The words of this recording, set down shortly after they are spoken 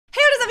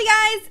up,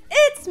 you guys?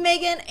 It's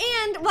Megan,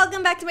 and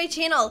welcome back to my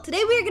channel.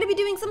 Today we are going to be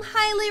doing some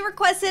highly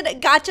requested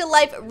Gacha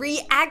Life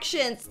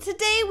reactions.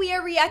 Today we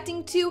are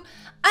reacting to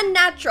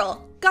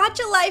Unnatural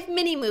Gacha Life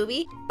mini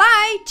movie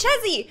by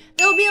Chezzy.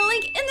 There will be a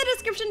link in the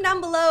description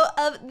down below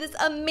of this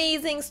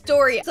amazing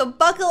story. So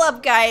buckle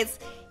up, guys.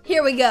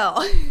 Here we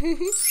go.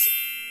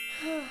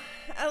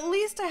 At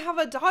least I have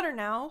a daughter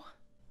now.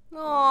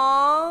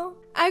 Aww.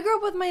 I grew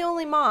up with my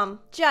only mom,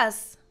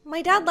 Jess.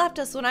 My dad left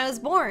us when I was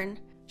born.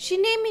 She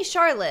named me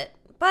Charlotte,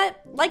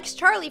 but likes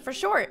Charlie for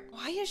short.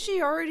 Why is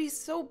she already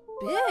so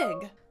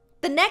big?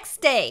 The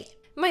next day,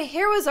 my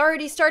hair was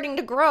already starting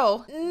to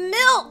grow.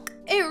 Milk!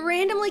 It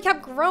randomly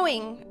kept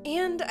growing,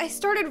 and I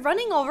started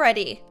running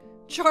already.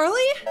 Charlie?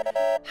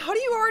 How do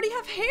you already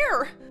have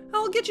hair?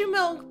 I'll get you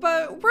milk,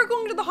 but we're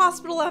going to the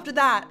hospital after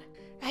that.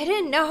 I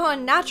didn't know how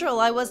unnatural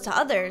I was to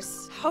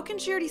others. How can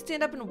she already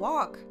stand up and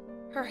walk?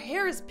 Her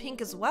hair is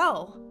pink as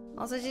well.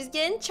 Also, she's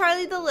getting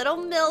Charlie the little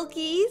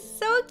Milky.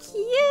 So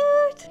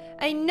cute.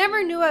 I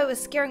never knew I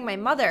was scaring my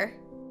mother.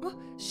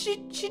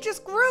 She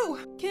just grew.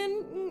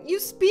 Can you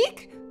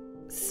speak?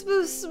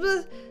 Speak?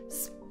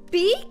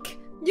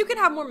 You can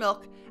have more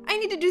milk. I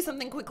need to do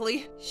something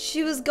quickly.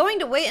 She was going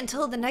to wait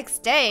until the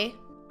next day.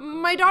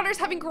 My daughter's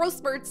having growth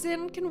spurts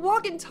and can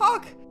walk and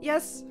talk.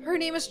 Yes, her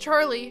name is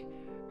Charlie.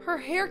 Her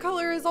hair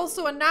color is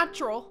also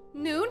unnatural.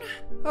 Noon?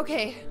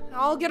 Okay,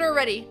 I'll get her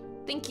ready.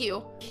 Thank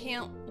you.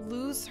 Can't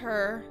lose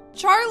her.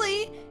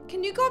 Charlie,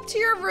 can you go up to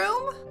your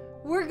room?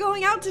 We're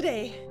going out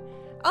today.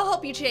 I'll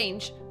help you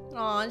change.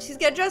 Aw, and she's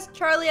gonna dress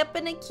Charlie up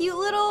in a cute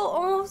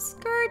little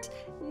skirt.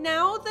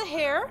 Now the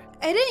hair.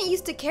 I didn't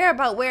used to care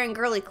about wearing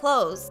girly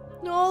clothes.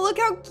 Oh, look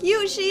how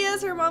cute she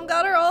is. Her mom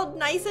got her all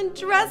nice and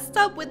dressed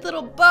up with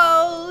little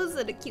bows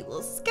and a cute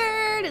little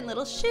skirt and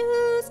little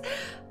shoes.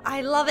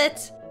 I love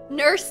it.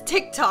 Nurse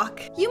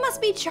TikTok. You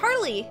must be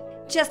Charlie.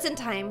 Just in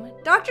time.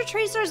 Dr.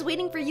 Tracer is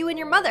waiting for you and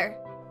your mother.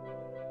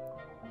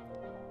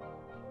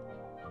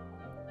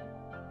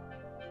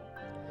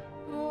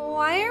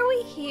 Why are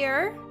we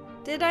here?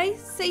 Did I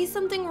say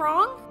something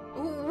wrong?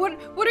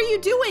 What are you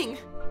doing?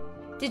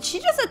 Did she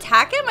just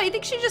attack him? I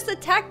think she just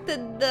attacked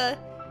the...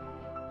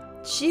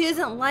 She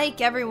isn't like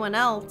everyone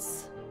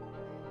else.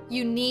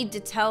 You need to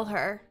tell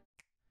her.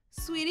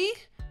 Sweetie,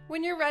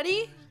 when you're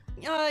ready,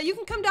 you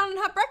can come down and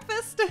have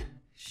breakfast.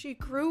 She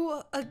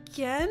grew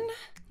again?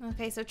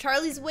 Okay, so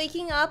Charlie's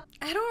waking up.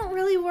 I don't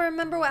really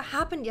remember what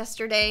happened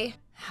yesterday.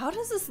 How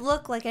does this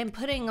look like I'm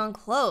putting on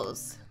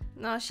clothes?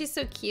 No, she's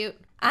so cute.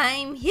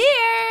 I'm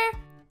here!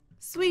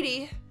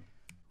 Sweetie,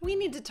 we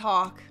need to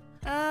talk.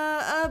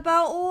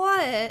 About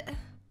what?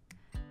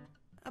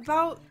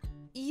 About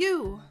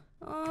you.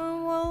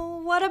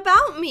 Well, what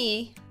about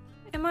me?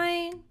 Am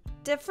I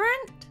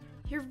different?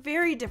 You're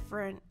very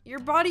different. Your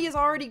body is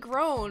already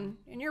grown,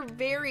 and you're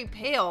very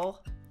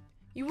pale.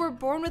 You were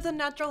born with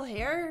unnatural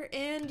hair,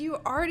 and you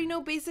already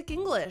know basic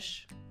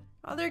English.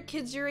 Other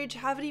kids your age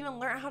haven't even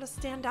learned how to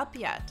stand up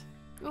yet.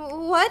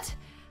 What?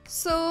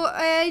 So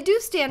I do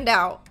stand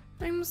out.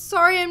 I'm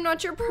sorry I'm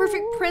not your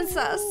perfect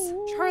princess.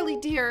 Charlie,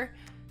 dear,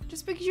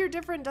 just because you're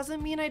different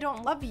doesn't mean I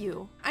don't love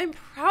you. I'm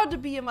proud to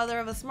be a mother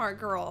of a smart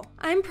girl.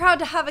 I'm proud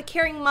to have a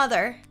caring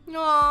mother.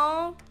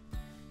 Aww,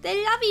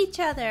 they love each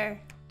other.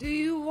 Do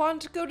you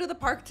want to go to the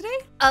park today?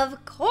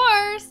 Of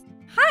course.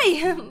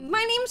 Hi,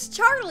 my name's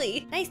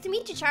Charlie. Nice to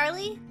meet you,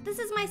 Charlie. This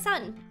is my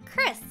son,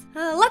 Chris.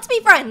 Let's be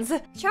friends.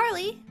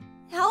 Charlie,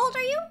 how old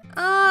are you?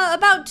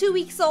 About 2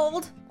 weeks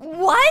old.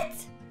 What?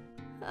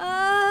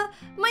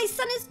 My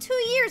son is 2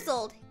 years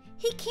old.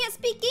 He can't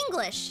speak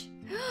English.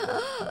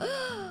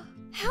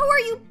 How are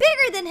you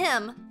bigger than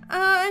him?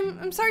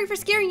 I'm sorry for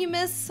scaring you,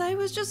 miss. I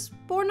was just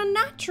born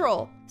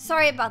unnatural.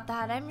 Sorry about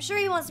that. I'm sure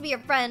he wants to be your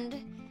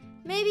friend.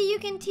 Maybe you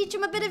can teach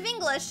him a bit of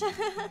English.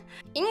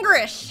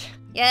 English!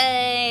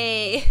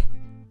 Yay!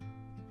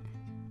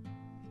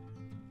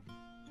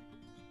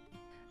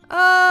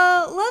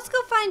 Let's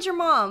go find your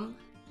mom.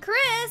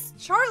 Chris,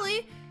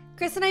 Charlie.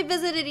 Chris and I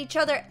visited each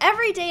other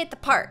every day at the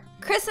park.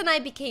 Chris and I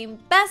became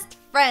best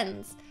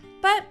friends,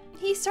 but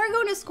he started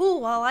going to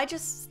school while I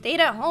just stayed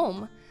at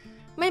home.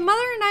 My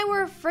mother and I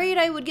were afraid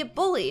I would get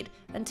bullied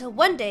until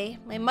one day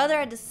my mother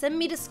had to send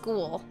me to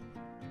school.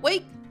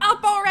 Wake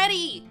up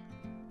already!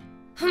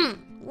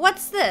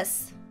 What's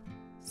this?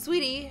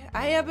 Sweetie,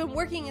 I have been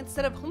working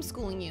instead of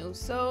homeschooling you,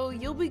 so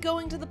you'll be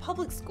going to the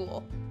public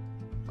school.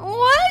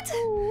 What?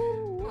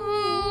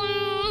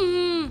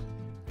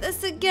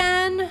 This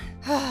again?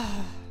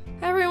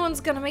 Everyone's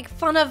gonna make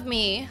fun of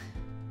me.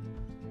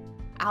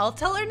 I'll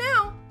tell her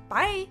now.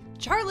 Bye.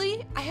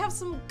 Charlie, I have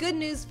some good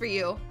news for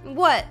you.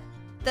 What?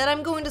 That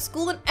I'm going to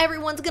school and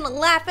everyone's gonna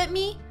laugh at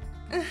me?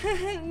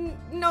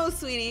 No,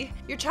 sweetie.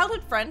 Your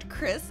childhood friend,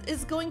 Chris,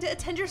 is going to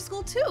attend your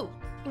school too.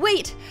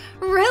 Wait,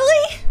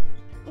 really?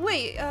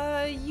 Wait,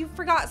 you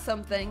forgot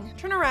something.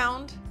 Turn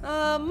around.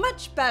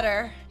 Much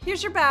better.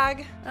 Here's your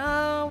bag.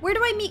 Where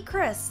do I meet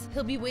Chris?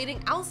 He'll be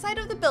waiting outside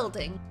of the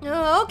building.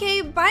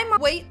 Okay, bye,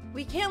 Mom. Wait,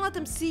 we can't let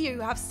them see you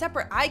have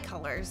separate eye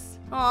colors.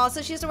 Oh,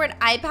 so she has to wear an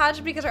eye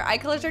patch because her eye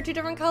colors are two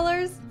different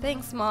colors?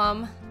 Thanks,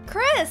 Mom.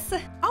 Chris!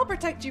 I'll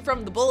protect you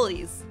from the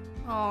bullies.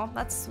 Oh,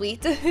 that's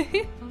sweet.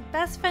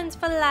 Best friends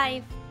for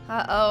life.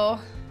 Uh-oh.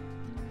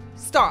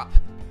 Stop.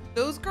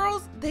 Those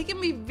girls, they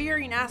can be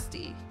very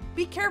nasty.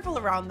 Be careful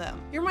around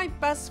them. You're my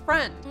best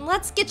friend.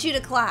 Let's get you to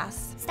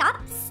class.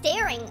 Stop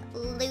staring,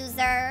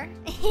 loser.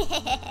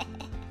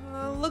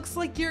 Looks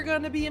like you're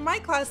gonna be in my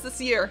class this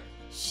year.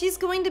 She's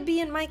going to be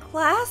in my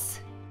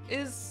class?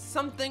 Is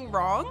something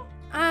wrong?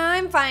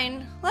 I'm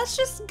fine. Let's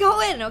just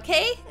go in,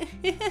 okay?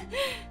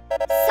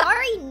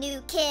 Sorry,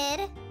 new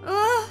kid.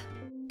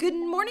 Good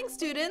morning,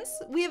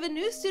 students. We have a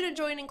new student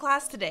joining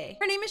class today.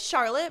 Her name is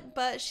Charlotte,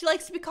 but she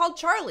likes to be called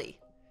Charlie.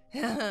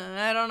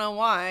 I don't know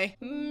why.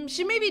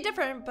 She may be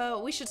different,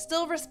 but we should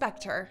still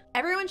respect her.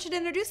 Everyone should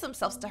introduce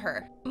themselves to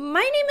her.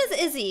 My name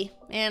is Izzy,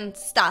 and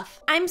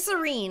stuff. I'm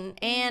Serene,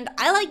 and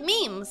I like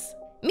memes.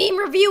 Meme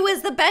Review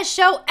is the best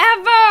show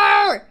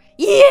ever!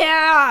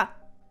 Yeah!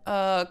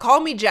 Call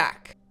me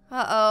Jack.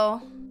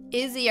 Uh-oh.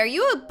 Izzy, are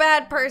you a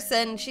bad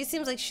person? She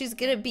seems like she's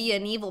gonna be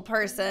an evil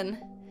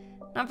person.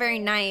 Not very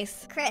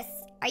nice. Chris,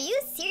 are you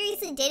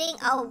seriously dating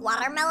a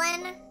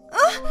watermelon?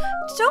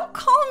 Don't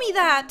call me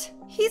that!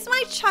 He's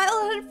my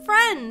childhood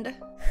friend.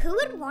 Who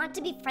would want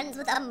to be friends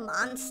with a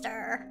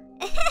monster?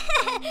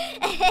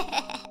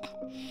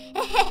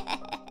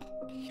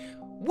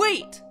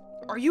 Wait,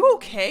 are you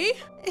okay?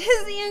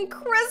 Izzy and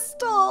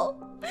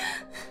Crystal.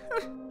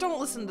 Don't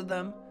listen to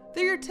them.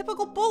 They're your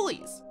typical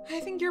bullies. I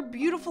think you're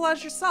beautiful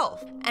as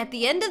yourself. At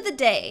the end of the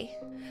day.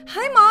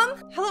 Hi,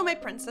 Mom. Hello, my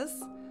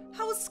princess.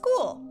 How was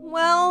school?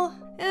 Well,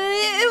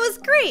 it was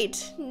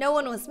great. No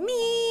one was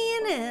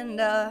mean and,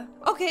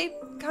 Okay,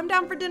 come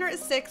down for dinner at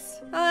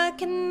 6.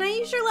 Can I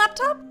use your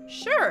laptop?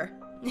 Sure.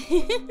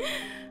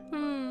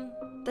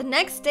 The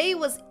next day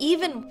was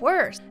even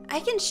worse. I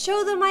can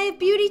show them I have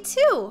beauty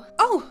too.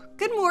 Oh,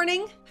 good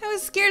morning. I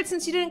was scared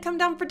since you didn't come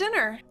down for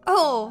dinner.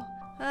 Oh,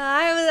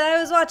 I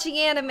was watching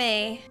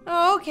anime.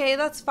 Oh, okay,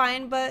 that's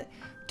fine, but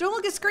don't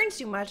look at screens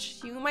too much.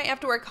 You might have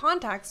to wear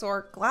contacts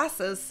or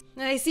glasses.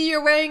 I see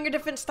you're wearing a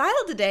different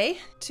style today.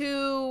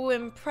 To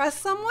impress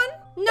someone?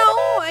 No,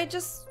 I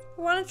just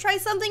want to try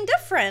something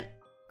different.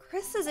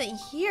 Chris isn't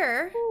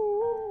here.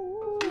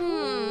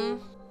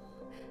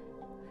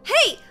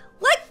 Hey,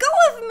 let go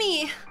of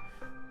me!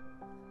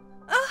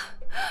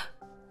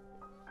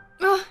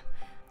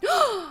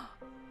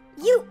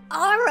 You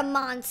are a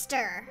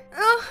monster.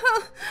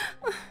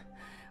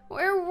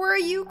 Where were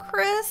you,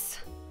 Chris?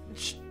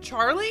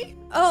 Charlie?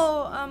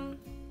 Oh,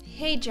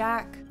 hey,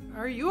 Jack.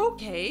 Are you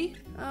okay?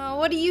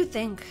 What do you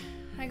think?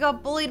 I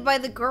got bullied by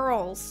the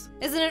girls.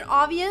 Isn't it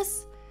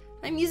obvious?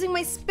 I'm using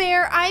my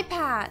spare eye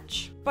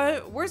patch.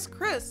 But where's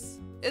Chris?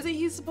 Isn't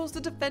he supposed to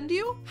defend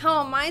you?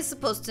 How am I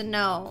supposed to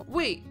know?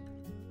 Wait,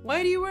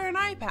 why do you wear an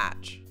eye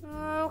patch?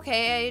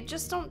 Okay, I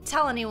just don't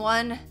tell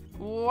anyone.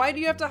 Why do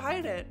you have to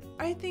hide it?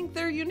 I think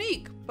they're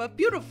unique, but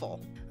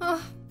beautiful.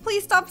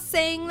 Please stop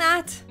saying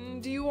that.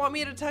 Do you want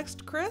me to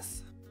text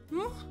Chris?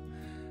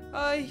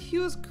 He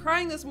was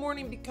crying this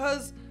morning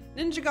because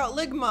Ninja got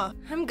Ligma.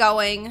 I'm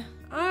going.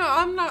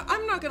 I'm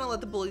not gonna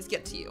let the bullies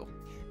get to you.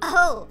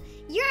 Oh,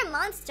 you're a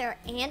monster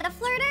and a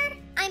flirter?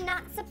 I'm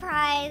not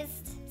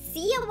surprised.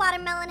 See ya,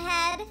 watermelon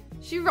head.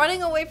 She's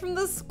running away from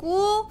the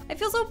school. I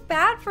feel so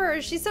bad for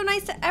her. She's so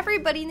nice to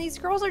everybody, and these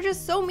girls are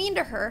just so mean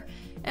to her.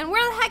 And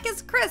where the heck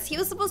is Chris? He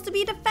was supposed to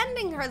be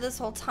defending her this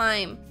whole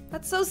time.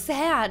 That's so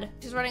sad.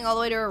 She's running all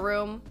the way to her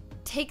room.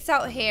 Takes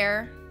out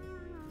hair.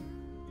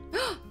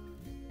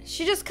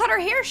 She just cut her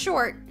hair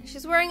short.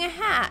 She's wearing a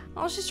hat.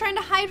 Oh, she's trying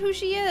to hide who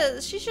she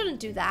is. She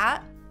shouldn't do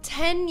that.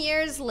 10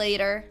 years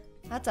later.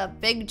 That's a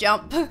big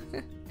jump.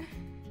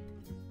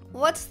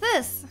 What's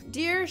this?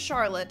 Dear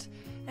Charlotte,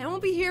 I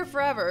won't be here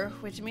forever,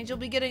 which means you'll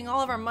be getting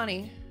all of our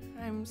money.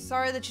 I'm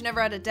sorry that you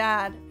never had a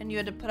dad and you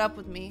had to put up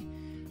with me.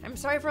 I'm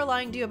sorry for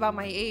lying to you about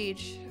my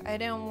age. I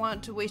didn't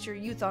want to waste your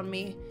youth on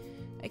me.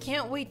 I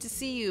can't wait to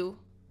see you.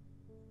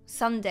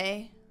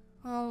 Someday.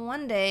 Well,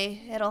 one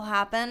day it'll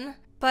happen.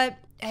 But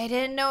I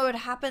didn't know it would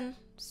happen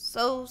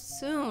so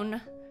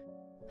soon.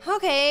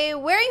 Okay,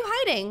 where are you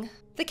hiding?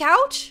 The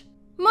couch?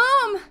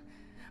 Mom!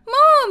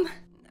 Mom!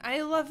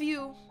 I love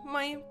you,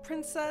 my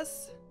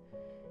princess.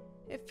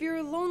 If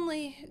you're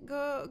lonely,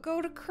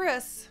 go to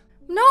Chris.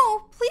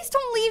 No, please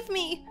don't leave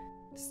me.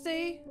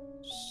 Stay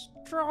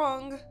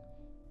strong.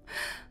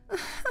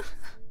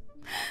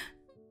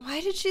 Why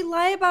did she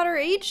lie about her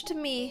age to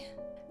me?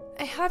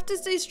 I have to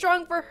stay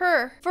strong for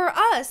her, for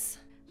us.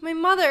 My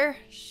mother,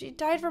 she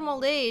died from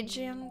old age,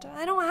 and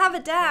I don't have a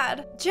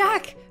dad.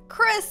 Jack,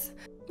 Chris,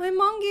 my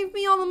mom gave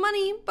me all the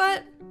money,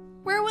 but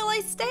where will I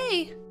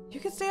stay? You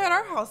can stay at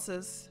our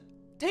houses.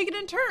 Take it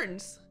in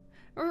turns.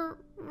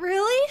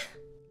 Really?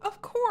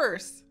 Of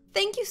course.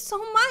 Thank you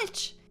so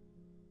much.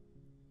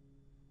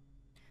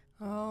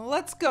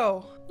 Let's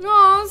go.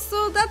 Oh,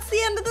 so that's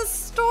the end of the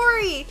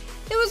story.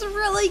 It was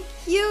really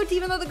cute,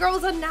 even though the girl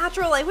was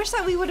unnatural. I wish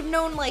that we would have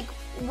known, like,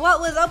 what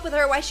was up with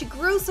her, why she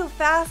grew so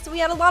fast. We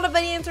had a lot of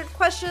unanswered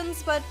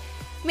questions, but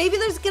maybe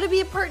there's gonna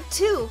be a part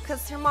 2,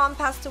 because her mom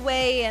passed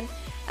away, and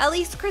at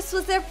least Chris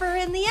was there for her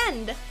in the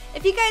end.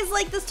 If you guys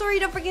like the story,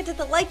 don't forget to hit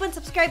the like button,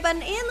 subscribe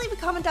button, and leave a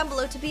comment down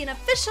below to be an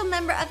official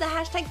member of the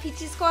hashtag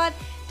Peachy Squad.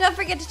 Don't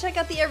forget to check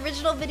out the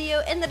original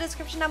video in the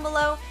description down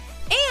below.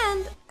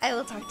 And I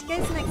will talk to you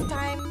guys next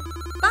time.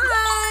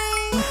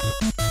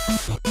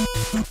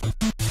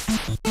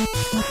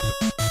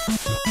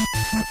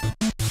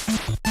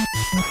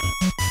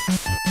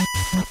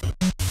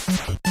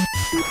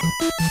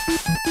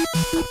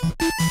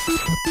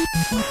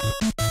 Bye!